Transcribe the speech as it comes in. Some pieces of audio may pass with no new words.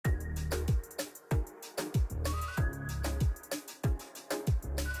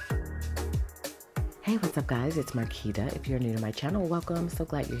Hey, what's up guys? It's Marquita. If you're new to my channel, welcome. So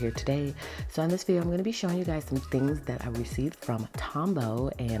glad you're here today. So in this video, I'm going to be showing you guys some things that I received from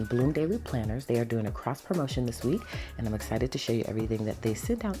Tombow and Bloom Daily Planners. They are doing a cross promotion this week, and I'm excited to show you everything that they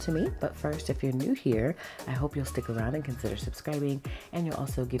sent out to me. But first, if you're new here, I hope you'll stick around and consider subscribing, and you'll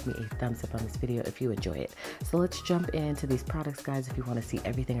also give me a thumbs up on this video if you enjoy it. So let's jump into these products, guys. If you want to see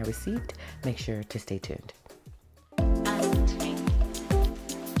everything I received, make sure to stay tuned.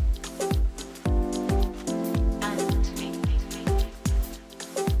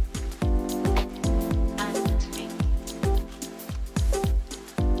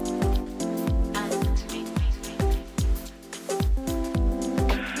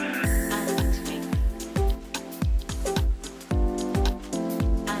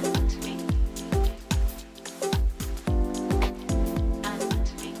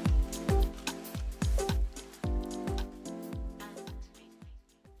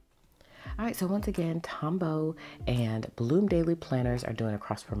 Alright, so once again, Tombow and Bloom Daily Planners are doing a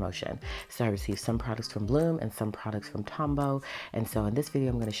cross promotion. So I received some products from Bloom and some products from Tombow. And so in this video,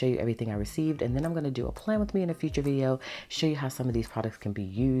 I'm going to show you everything I received. And then I'm going to do a plan with me in a future video, show you how some of these products can be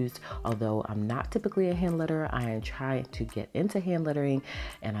used. Although I'm not typically a hand letterer, I am trying to get into hand lettering.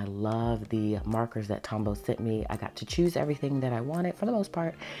 And I love the markers that Tombow sent me. I got to choose everything that I wanted for the most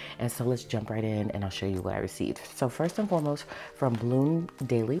part. And so let's jump right in and I'll show you what I received. So first and foremost, from Bloom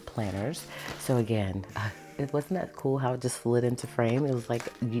Daily Planners. So again, it wasn't that cool how it just slid into frame. It was like,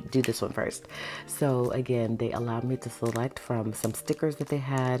 you do this one first. So again, they allowed me to select from some stickers that they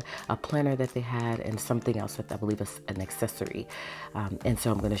had, a planner that they had, and something else that I believe is an accessory. And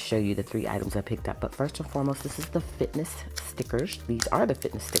so I'm going to show you the 3 items I picked up. But first and foremost, this is the fitness stickers. These are the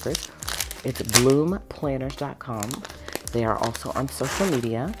fitness stickers. It's bloomplanners.com. They are also on social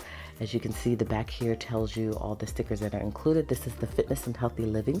media. As you can see, the back here tells you all the stickers that are included. This is the Fitness and Healthy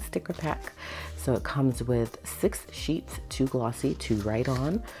Living sticker pack. So it comes with 6 sheets, 2 glossy, 2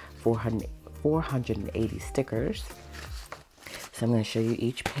 write-on, 480 stickers. So I'm going to show you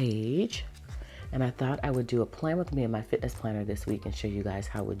each page. And I thought I would do a plan with me in my fitness planner this week and show you guys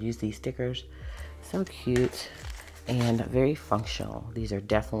how I would use these stickers. So cute. And very functional. These are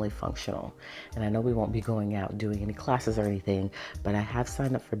definitely functional. And I know we won't be going out doing any classes or anything, but I have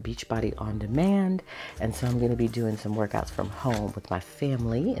signed up for Beachbody On Demand. And so I'm going to be doing some workouts from home with my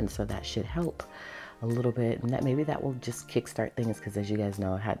family. And so that should help a little bit. And that maybe that will just kickstart things, because as you guys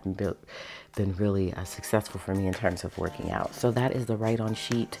know, it hadn't been really successful for me in terms of working out. So that is the write-on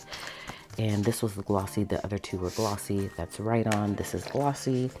sheet. And this was the glossy. The other 2 were glossy. That's write-on. This is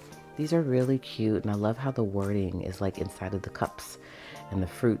glossy. These are really cute, and I love how the wording is like inside of the cups and the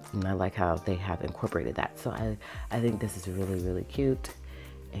fruit, and I like how they have incorporated that. So I think this is really, really cute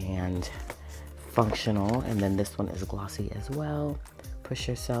and functional. And then this one is glossy as well. Push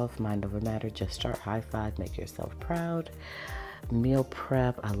yourself, mind over matter, just start, high five, make yourself proud. Meal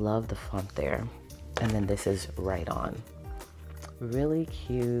prep, I love the font there. And then this is right on. Really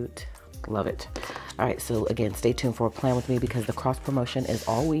cute, love it. All right, so again, stay tuned for a plan with me, because the cross promotion is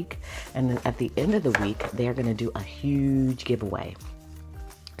all week. And then at the end of the week, they're going to do a huge giveaway.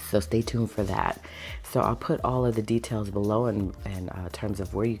 So stay tuned for that. So I'll put all of the details below in terms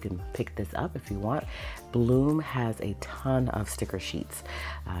of where you can pick this up if you want. Bloom has a ton of sticker sheets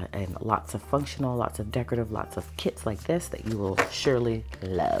and lots of functional, lots of decorative, lots of kits like this that you will surely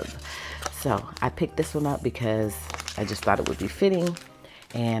love. So I picked this one up because I just thought it would be fitting.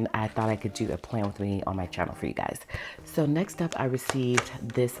 And I thought I could do a plan with me on my channel for you guys. So next up, I received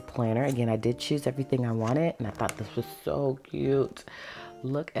this planner. Again, I did choose everything I wanted, and I thought this was so cute.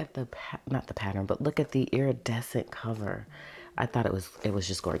 Look at the, not the pattern, but look at the iridescent cover. I thought it was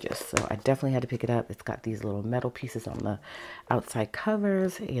just gorgeous. So I definitely had to pick it up. It's got these little metal pieces on the outside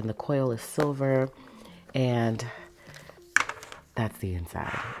covers, and the coil is silver. And that's the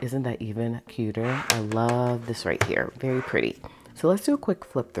inside. Isn't that even cuter? I love this right here. Very pretty. So let's do a quick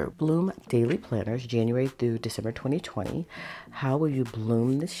flip through. Bloom Daily Planners, January through December 2020. How will you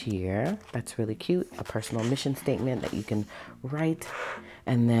bloom this year? That's really cute. A personal mission statement that you can write.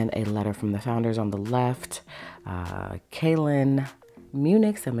 And then a letter from the founders on the left. Kaylin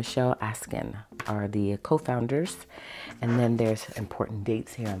Munix and Michelle Askin are the co-founders. And then there's important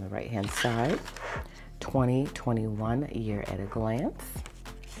dates here on the right-hand side. 2021 year at a glance.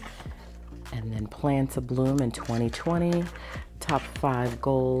 And then plan to bloom in 2020. Top 5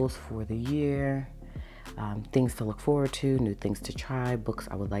 goals for the year, things to look forward to, new things to try, books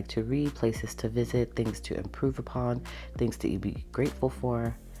I would like to read, places to visit, things to improve upon, things to be grateful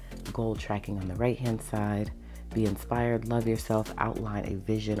for, goal tracking on the right hand side, Be inspired, love yourself, outline a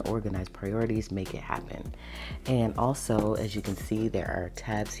vision, organize priorities, make it happen. And also, as you can see, there are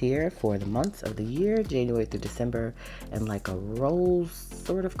tabs here for the months of the year, January through December, and like a rose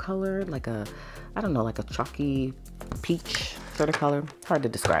sort of color, like a, I don't know, like a chalky peach sort of color. Hard to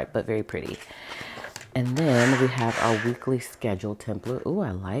describe, but very pretty. And then we have our weekly schedule template. Ooh,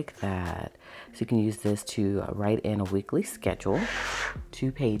 I like that. So you can use this to write in a weekly schedule,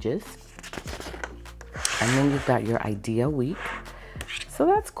 2 pages. And then you've got your ideal week. So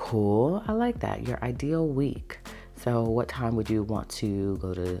that's cool. I like that, your ideal week. So what time would you want to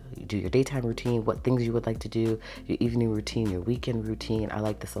go to do your daytime routine? What things you would like to do? Your evening routine, your weekend routine. I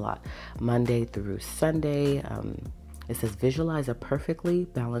like this a lot. Monday through Sunday. It says visualize a perfectly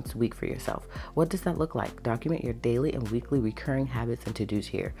balanced week for yourself. What does that look like? Document your daily and weekly recurring habits and to-dos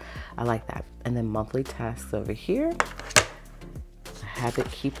here. I like that. And then monthly tasks over here. A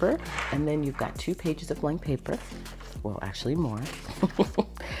habit keeper. And then you've got 2 pages of blank paper. Well, actually more.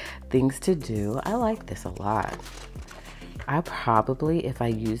 Things to do. I like this a lot. I probably, if I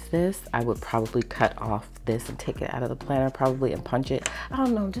use this, I would probably cut off this and take it out of the planner probably and punch it. I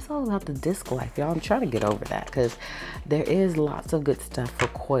don't know, just all about the disc life, y'all. I'm trying to get over that because there is lots of good stuff for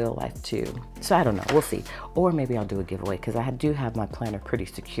coil life too. So I don't know, we'll see. Or maybe I'll do a giveaway because I do have my planner pretty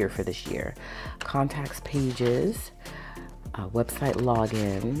secure for this year. Contacts pages, website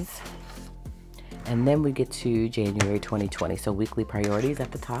logins, and then we get to January 2020. So weekly priorities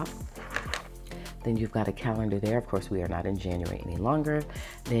at the top. Then you've got a calendar there. Of course, we are not in January any longer.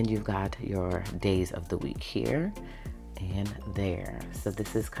 Then you've got your days of the week here and there. So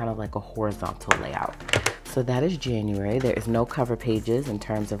this is kind of like a horizontal layout. So that is January. There is no cover pages in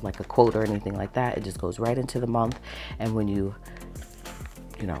terms of like a quote or anything like that. It just goes right into the month. And when you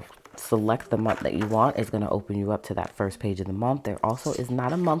know, select the month that you want, it's going to open you up to that first page of the month. There also is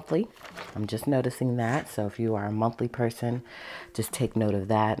not a monthly. I'm just noticing that. So if you are a monthly person, just take note of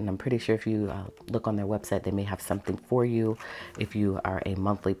that. And I'm pretty sure if you look on their website, they may have something for you if you are a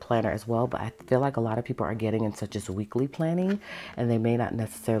monthly planner as well. But I feel like a lot of people are getting into just weekly planning and they may not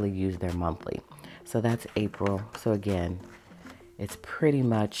necessarily use their monthly. So that's April. So again, it's pretty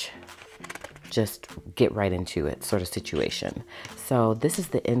much just get right into it sort of situation. So this is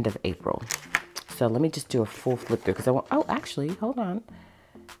the end of April. So let me just do a full flip through because I want, oh, actually, hold on.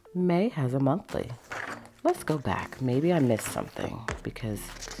 May has a monthly. Let's go back. Maybe I missed something because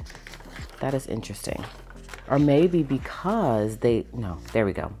that is interesting. Or maybe because no, there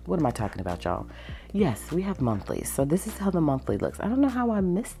we go. What am I talking about, y'all? Yes, we have monthlies. So this is how the monthly looks. I don't know how I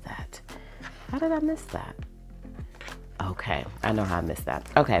missed that. How did I miss that? Okay, I know how I missed that.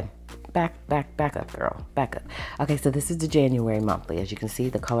 Okay. Back up, girl. Back up. Okay, so this is the January monthly. As you can see,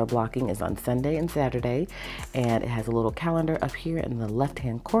 the color blocking is on Sunday and Saturday, and it has a little calendar up here in the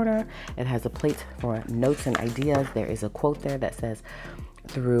left-hand corner. It has a plate for notes and ideas. There is a quote there that says,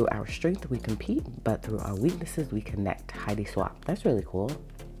 "Through our strength we compete, but through our weaknesses we connect." Heidi Swapp. That's really cool.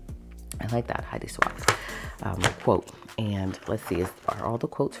 I like that, Heidi Swapp quote. And let's see, are all the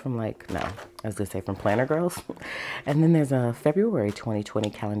quotes from like, no, I was gonna say from Planner Girls. And then there's a February 2020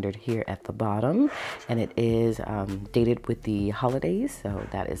 calendar here at the bottom, and it is dated with the holidays. So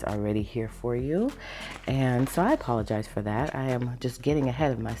that is already here for you. And so I apologize for that. I am just getting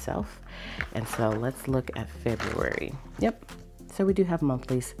ahead of myself. And so let's look at February. Yep. So we do have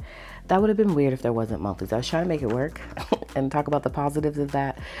monthlies. That would have been weird if there wasn't monthlies. I was trying to make it work and talk about the positives of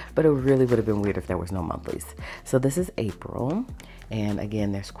that, but it really would have been weird if there was no monthlies. So this is April. And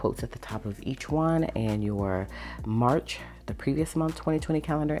again, there's quotes at the top of each one, and your March, the previous month 2020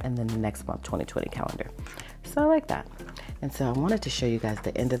 calendar, and then the next month 2020 calendar. So I like that. And so I wanted to show you guys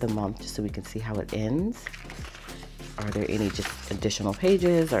the end of the month just so we can see how it ends. Are there any just additional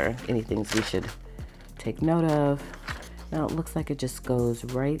pages or any things we should take note of? Now it looks like it just goes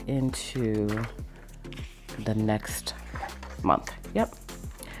right into the next month. Yep.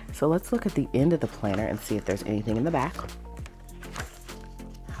 So let's look at the end of the planner and see if there's anything in the back.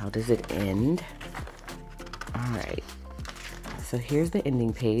 How does it end? All right. So here's the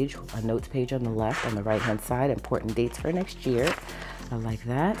ending page, a notes page on the left, on the right hand side, important dates for next year. I like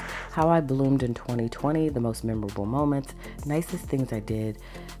that. How I bloomed in 2020, the most memorable moments, nicest things I did,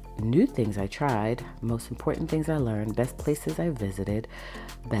 new things I tried, most important things I learned, best places I visited,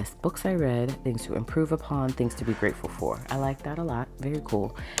 best books I read, things to improve upon, things to be grateful for. I like that a lot. Very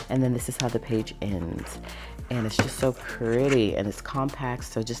cool. And then this is how the page ends. And it's just so pretty and it's compact.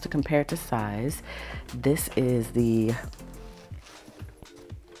 So just to compare it to size, this is the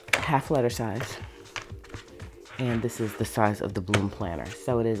half letter size. And this is the size of the Bloom planner.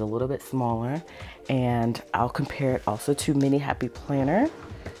 So it is a little bit smaller. And I'll compare it also to Mini Happy Planner.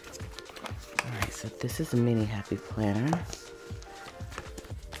 So this is a mini happy planner.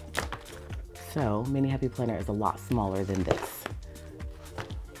 So mini happy planner is a lot smaller than this.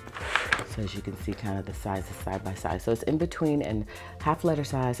 So as you can see, kind of the sizes side by side. So it's in between a half letter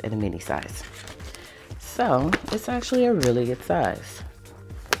size and a mini size. So it's actually a really good size.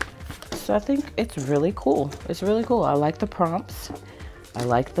 So I think it's really cool. It's really cool. I like the prompts. I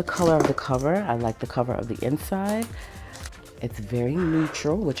like the color of the cover. I like the cover of the inside. It's very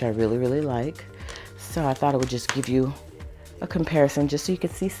neutral, which I really, really like. So I thought it would just give you a comparison just so you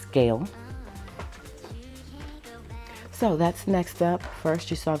could see scale. So that's next up.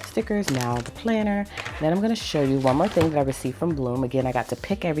 First you saw the stickers, now the planner. Then I'm going to show you one more thing that I received from Bloom. Again, I got to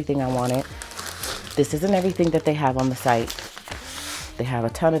pick everything I wanted. This isn't everything that they have on the site. They have a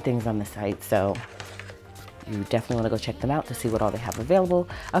ton of things on the site, so you definitely want to go check them out to see what all they have available.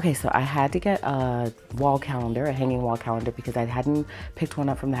 Okay, so I had to get a wall calendar, a hanging wall calendar, because I hadn't picked one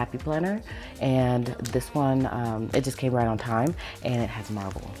up from the Happy Planner. And this one, it just came right on time, and it has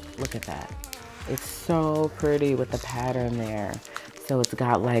marble. Look at that. It's so pretty with the pattern there. So it's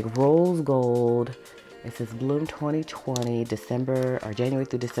got like rose gold. It says Bloom 2020 December or January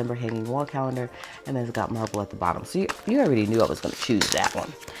through December hanging wall calendar, and then it's got marble at the bottom. So you already knew I was going to choose that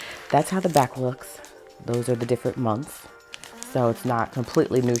one. That's how the back looks. Those are the different months. So it's not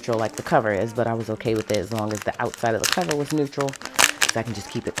completely neutral like the cover is, but I was okay with it as long as the outside of the cover was neutral, because I can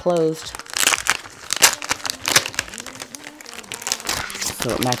just keep it closed. So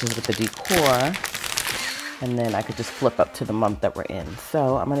it matches with the decor, and then I could just flip up to the month that we're in.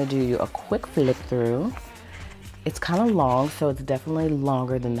 So I'm going to do you a quick flip through. It's kind of long, so it's definitely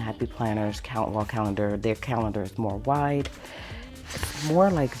longer than the Happy Planner's wall calendar. Their calendar is more wide. It's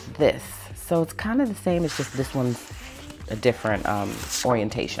more like this. So it's kind of the same, it's just this one's a different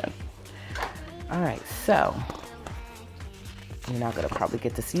orientation. All right, so you're not gonna probably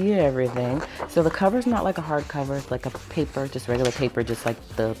get to see everything. So the cover's not like a hard cover, it's like a paper, just regular paper, just like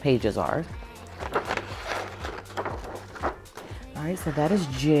the pages are. All right, so that is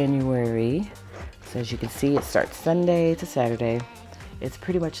January. So as you can see, it starts Sunday to Saturday. It's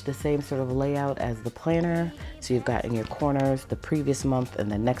pretty much the same sort of layout as the planner. So you've got in your corners the previous month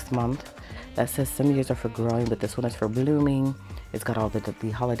and the next month. That says some years are for growing, but this one is for blooming. It's got all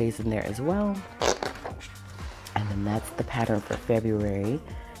the holidays in there as well. And then that's the pattern for February.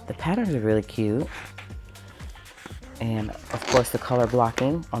 The patterns are really cute. And of course the color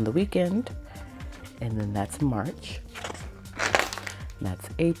blocking on the weekend. And then that's March. That's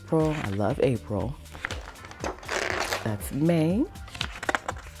April. I love April. That's May.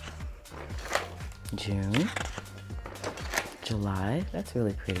 June. July. That's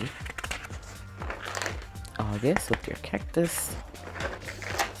really pretty. August with your cactus.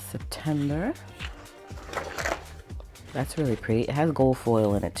 September. That's really pretty. It has gold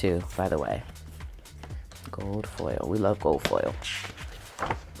foil in it too, by the way. Gold foil. We love gold foil.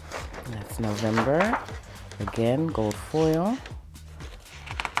 That's November. Again, gold foil.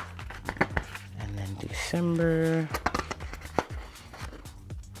 And then December.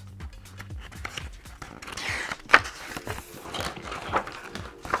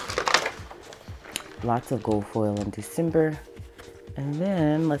 Lots of gold foil in December. And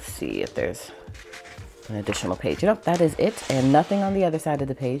then let's see if there's an additional page. Nope, that is it. And nothing on the other side of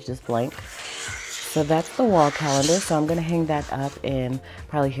the page, just blank. So that's the wall calendar. So I'm gonna hang that up in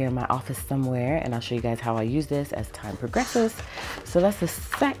probably here in my office somewhere, and I'll show you guys how I use this as time progresses. So that's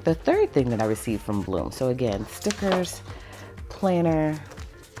the third thing that I received from Bloom. So again, stickers, planner,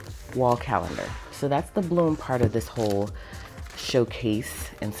 wall calendar. So that's the Bloom part of this whole showcase.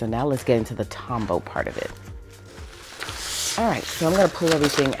 And so now let's get into the Tombow part of it. All right, so I'm gonna pull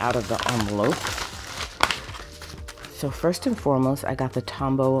everything out of the envelope. So first and foremost, I got the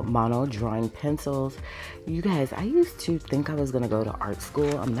Tombow mono drawing pencils. You guys, I used to think I was gonna go to art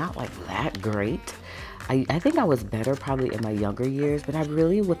school. I'm not like that great. I think I was better probably in my younger years, but I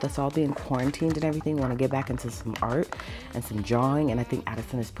really, with us all being quarantined and everything, want to get back into some art and some drawing. And I think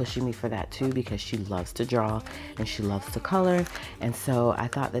Addison is pushing me for that too, because she loves to draw and she loves to color. And so I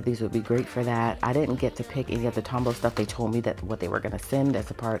thought that these would be great for that. I didn't get to pick any of the Tombow stuff. They told me that what they were going to send as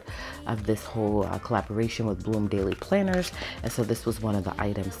a part of this whole collaboration with Bloom Daily Planners. And so this was one of the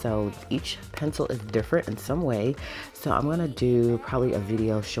items. So each pencil is different in some way. So I'm going to do probably a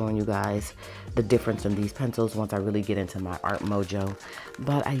video showing you guys the difference in these pencils once I really get into my art mojo.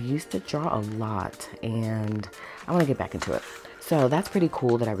 But I used to draw a lot and I want to get back into it. So that's pretty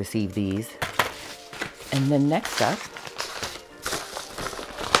cool that I received these. And then next up,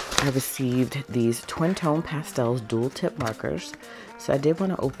 I received these twin tone pastels dual tip markers. So I did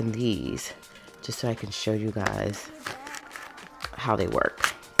want to open these just so I can show you guys how they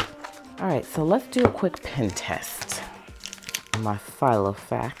work. All right, so let's do a quick pen test. My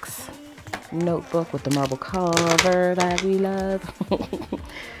Filofax notebook with the marble cover that we love.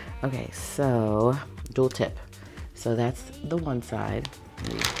 Okay, so dual tip. So that's the one side.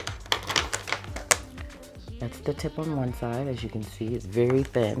 That's the tip on one side. As you can see, it's very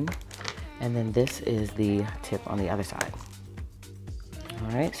thin. And then this is the tip on the other side.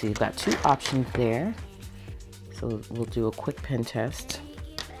 All right, so you've got two options there. So we'll do a quick pen test.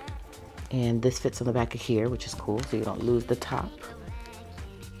 And this fits on the back of here, which is cool, so you don't lose the top.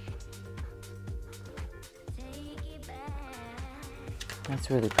 That's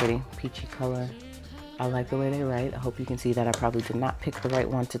really pretty, peachy color. I like the way they write. I hope you can see that. I probably did not pick the right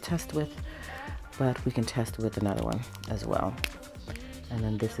one to test with, but we can test with another one as well. And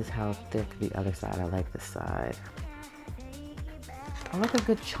then this is how thick the other side. I like this side. I like a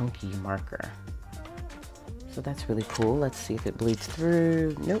good chunky marker. So that's really cool. Let's see if it bleeds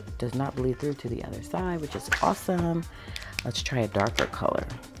through. Nope, does not bleed through to the other side, which is awesome. Let's try a darker color.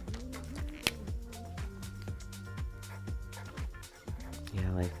 Yeah, I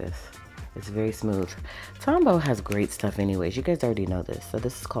like this. It's very smooth. Tombow has great stuff anyways. You guys already know this. So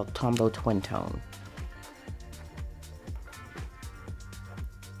this is called Tombow Twin Tone.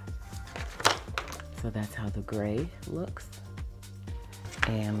 So that's how the gray looks.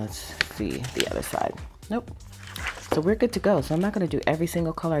 And let's see the other side. Nope. So we're good to go. So I'm not going to do every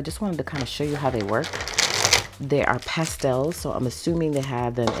single color. I just wanted to kind of show you how they work. They are pastels, so I'm assuming they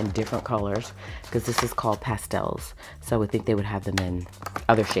have them in different colors because this is called pastels. So I would think they would have them in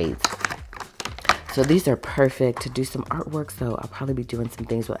other shades. So these are perfect to do some artwork. So I'll probably be doing some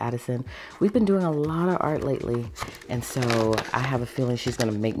things with Addison. We've been doing a lot of art lately. And so I have a feeling she's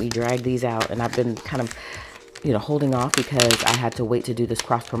going to make me drag these out. And I've been kind of, you know, holding off because I had to wait to do this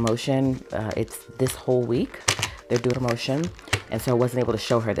cross promotion. It's this whole week. They're doing a promotion. And so I wasn't able to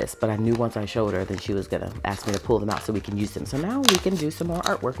show her this, but I knew once I showed her, then she was gonna ask me to pull them out so we can use them. So now we can do some more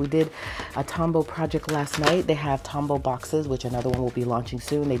artwork. We did a Tombow project last night. They have Tombow boxes, which another one will be launching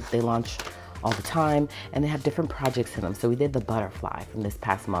soon. They launch all the time, and they have different projects in them. So we did the butterfly from this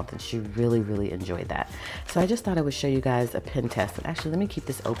past month, and she really, really enjoyed that. So I just thought I would show you guys a pen test. And actually, let me keep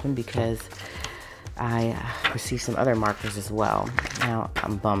this open because I received some other markers as well. Now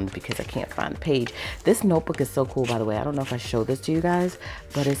I'm bummed because I can't find the page. This notebook is so cool, by the way. I don't know if I showed this to you guys,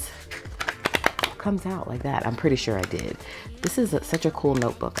 but it comes out like that. I'm pretty sure I did. This is such a cool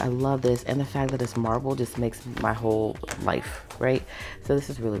notebook. I love this, and the fact that it's marble just makes my whole life, right? So this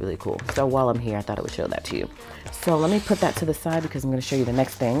is really, really cool. So while I'm here, I thought I would show that to you. So let me put that to the side because I'm going to show you the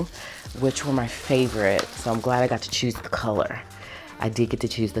next thing, which were my favorite. So I'm glad I got to choose the color. I did get to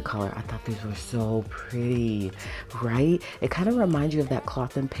choose the color. I thought these were so pretty, right? It kind of reminds you of that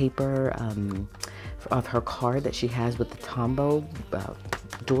cloth and paper of her card that she has with the Tombow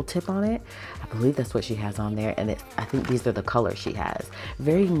dual tip on it. I believe that's what she has on there. And I think these are the colors she has.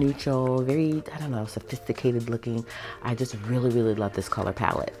 Very neutral, very, I don't know, sophisticated looking. I just really, really love this color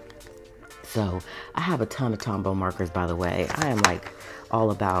palette. So I have a ton of Tombow markers, by the way. I am like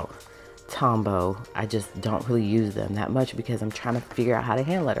all about Tombow. I just don't really use them that much because I'm trying to figure out how to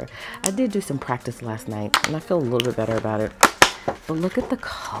hand letter. I did do some practice last night and I feel a little bit better about it. But look at the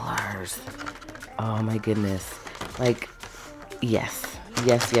colors. Oh my goodness. Like, yes,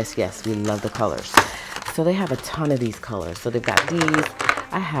 yes, yes, yes. We love the colors. So they have a ton of these colors. So they've got these.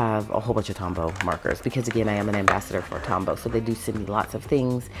 I have a whole bunch of Tombow markers because, again, I am an ambassador for Tombow, so they do send me lots of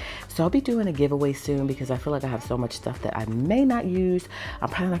things. So I'll be doing a giveaway soon because I feel like I have so much stuff that I may not use. I'm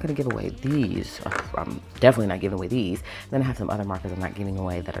probably not going to give away these. I'm definitely not giving away these. Then I have some other markers I'm not giving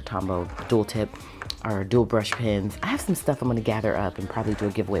away that are Tombow dual tip or dual brush pens. I have some stuff I'm going to gather up and probably do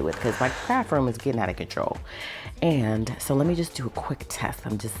a giveaway with because my craft room is getting out of control. And so let me just do a quick test.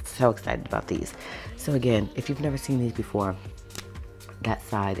 I'm just so excited about these. So again, if you've never seen these before, that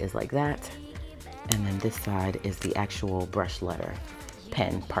side is like that, and then this side is the actual brush letter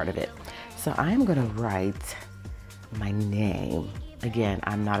pen part of it. So I'm gonna write my name. Again,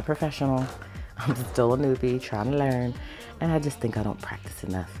 I'm not a professional. I'm still a newbie trying to learn, and I just think I don't practice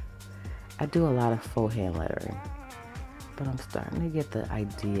enough. I do a lot of full hand lettering, but I'm starting to get the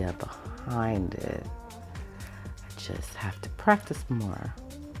idea behind it. I just have to practice more.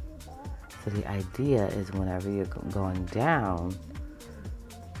 So the idea is whenever you're going down,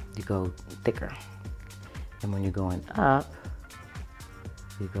 you go thicker, and when you're going up,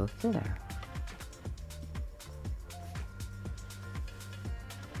 you go thinner.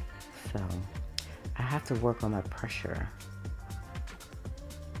 So I have to work on my pressure.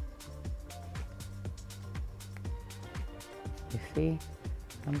 You see,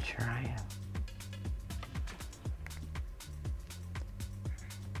 I'm trying.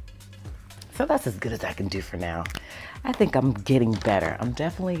 So that's as good as I can do for now. I think I'm getting better. I'm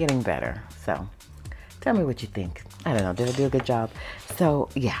definitely getting better. So tell me what you think. I don't know, did I do a good job? So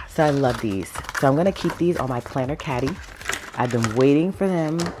yeah, so I love these. So I'm gonna keep these on my planner caddy. I've been waiting for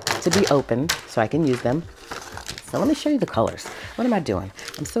them to be opened so I can use them. So let me show you the colors. What am I doing?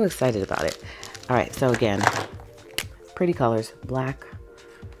 I'm so excited about it. All right, so again, pretty colors, black,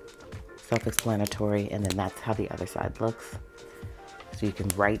 self-explanatory, and then that's how the other side looks. So you can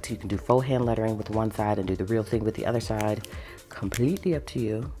write, you can do faux hand lettering with one side and do the real thing with the other side. Completely up to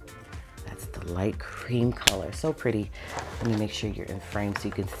you. That's the light cream color, so pretty. Let me make sure you're in frame so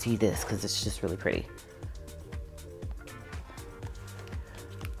you can see this because it's just really pretty.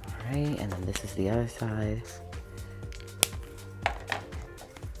 All right, and then this is the other side.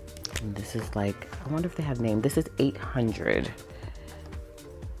 And this is like, I wonder if they have names. This is 800.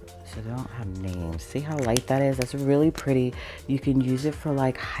 So they don't have names. See how light that is? That's really pretty. You can use it for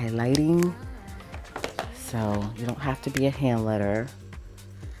like highlighting. So you don't have to be a hand letter.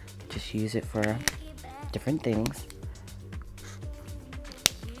 Just use it for different things.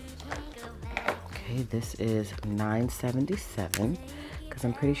 Okay, this is $9.77 because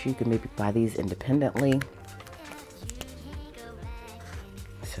I'm pretty sure you can maybe buy these independently.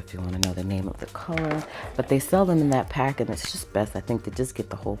 So if you want to know the name of the color, but they sell them in that pack, and it's just best, I think, to just get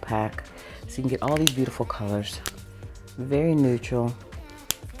the whole pack so you can get all these beautiful colors. Very neutral.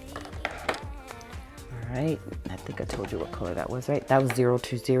 All right, I think I told you what color that was, right? That was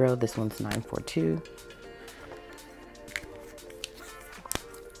 020. This one's 942.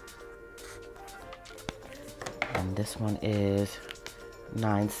 And this one is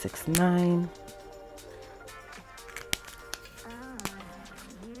 969.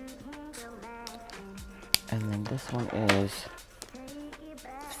 And then this one is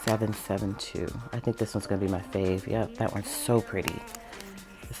 772. I think this one's gonna be my fave. Yep, that one's so pretty.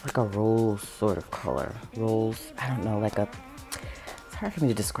 It's like a rose sort of color. Rose, I don't know, like a, it's hard for me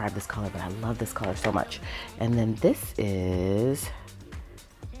to describe this color, but I love this color so much. And then this is,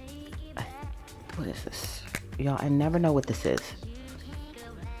 what is this? Y'all, I never know what this is.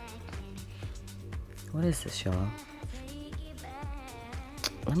 What is this, y'all?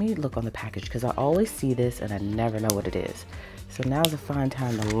 Let me look on the package because I always see this and I never know what it is. So now's a fine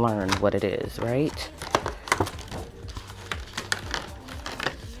time to learn what it is, right?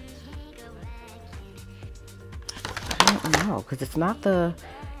 I don't know because it's not the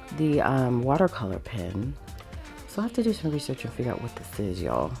watercolor pen. So I have to do some research and figure out what this is,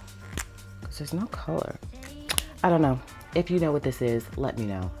 y'all. Because there's no color. I don't know. If you know what this is, let me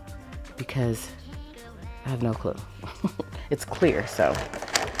know because I have no clue. It's clear, so.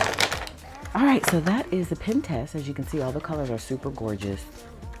 All right, so that is the pen test. As you can see, all the colors are super gorgeous.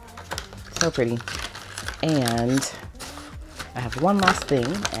 So pretty. And I have one last thing,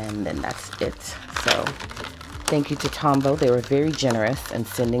 and then that's it. So thank you to Tombow. They were very generous in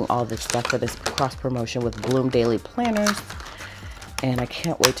sending all this stuff for this cross promotion with Bloom Daily Planners. And I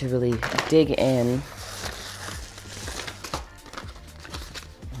can't wait to really dig in.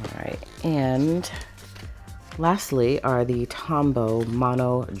 All right, and lastly are the Tombow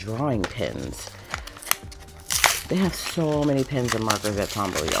mono drawing pens. They have so many pens and markers at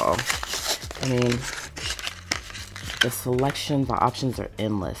Tombow, y'all. I mean, the selection, the options are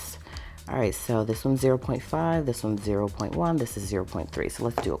endless. All right, so this one's 0.5, this one's 0.1, this is 0.3. So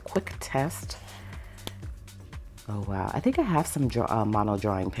let's do a quick test. Oh wow, I think I have some mono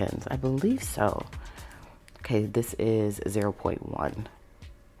drawing pens. I believe so. Okay, this is 0.1.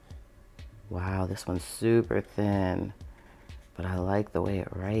 Wow, this one's super thin, but I like the way it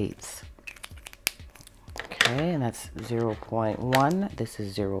writes. Okay, and that's 0.1. This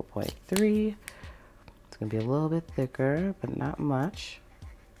is 0.3. It's gonna be a little bit thicker, but not much.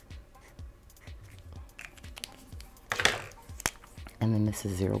 And then this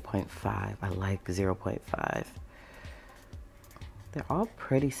is 0.5. I like 0.5. They're all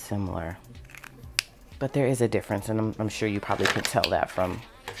pretty similar, but there is a difference, and I'm sure you probably can tell that from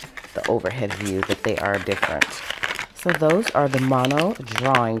the overhead view that they are different. So those are the mono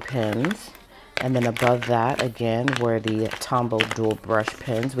drawing pens, and then above that again were the Tombow dual brush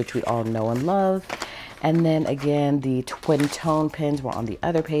pens, which we all know and love. And then again the twin tone pens were on the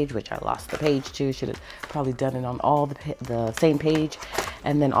other page, which I lost the page to. Should have probably done it on all the same page.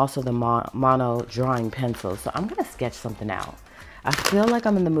 And then also the mono drawing pencils. So I'm gonna sketch something out. I feel like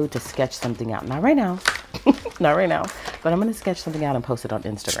I'm in the mood to sketch something out. Not right now. Not right now, but I'm gonna sketch something out and post it on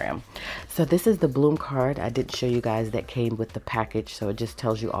Instagram. So this is the Bloom card. I didn't show you guys that came with the package, so it just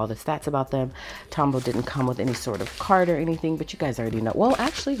tells you all the stats about them. Tombow didn't come with any sort of card or anything, but you guys already know. Well,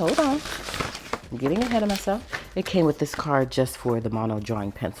 actually, hold on. I'm getting ahead of myself. It came with this card just for the mono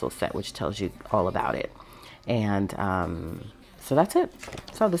drawing pencil set, which tells you all about it. And so that's it.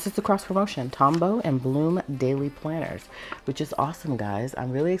 So this is the cross promotion, Tombow and Bloom Daily Planners, which is awesome, guys.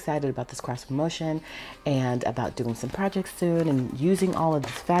 I'm really excited about this cross promotion and about doing some projects soon and using all of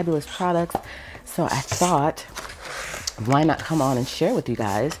these fabulous products. So I thought, why not come on and share with you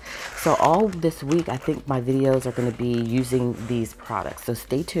guys? So all this week, I think my videos are going to be using these products. So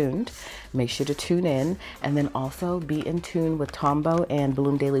stay tuned. Make sure to tune in, and then also be in tune with Tombow and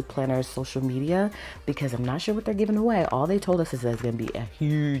Bloom Daily Planners social media, because I'm not sure what they're giving away. All they told us is there's going to be a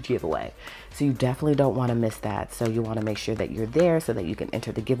huge giveaway. So you definitely don't want to miss that. So you want to make sure that you're there so that you can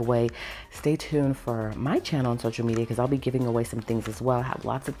enter the giveaway. Stay tuned for my channel on social media, because I'll be giving away some things as well. I have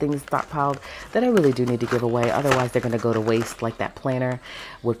lots of things stockpiled that I really do need to give away. Otherwise, they're going to go to waste. Like that planner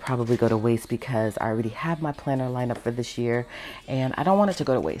would probably go to waste, because I already have my planner lined up for this year, and I don't want it to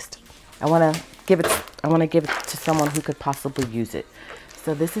go to waste. I want to give it to someone who could possibly use it.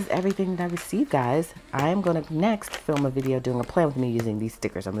 So this is everything that I received, guys. I am going to next film a video doing a plan with me using these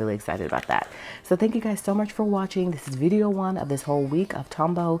stickers. I'm really excited about that. So thank you guys so much for watching. This is video 1 of this whole week of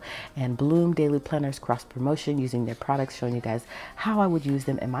Tombow and Bloom Daily Planners cross promotion, using their products, showing you guys how I would use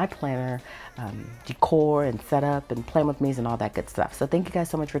them in my planner, decor and setup and plan with me's and all that good stuff. So thank you guys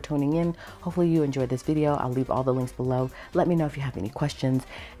so much for tuning in. Hopefully you enjoyed this video. I'll leave all the links below. Let me know if you have any questions,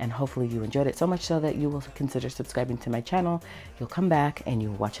 and hopefully you enjoyed it so much so that you will consider subscribing to my channel. You'll come back and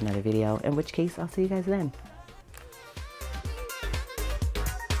you'll watch another video, in which case I'll see you guys then.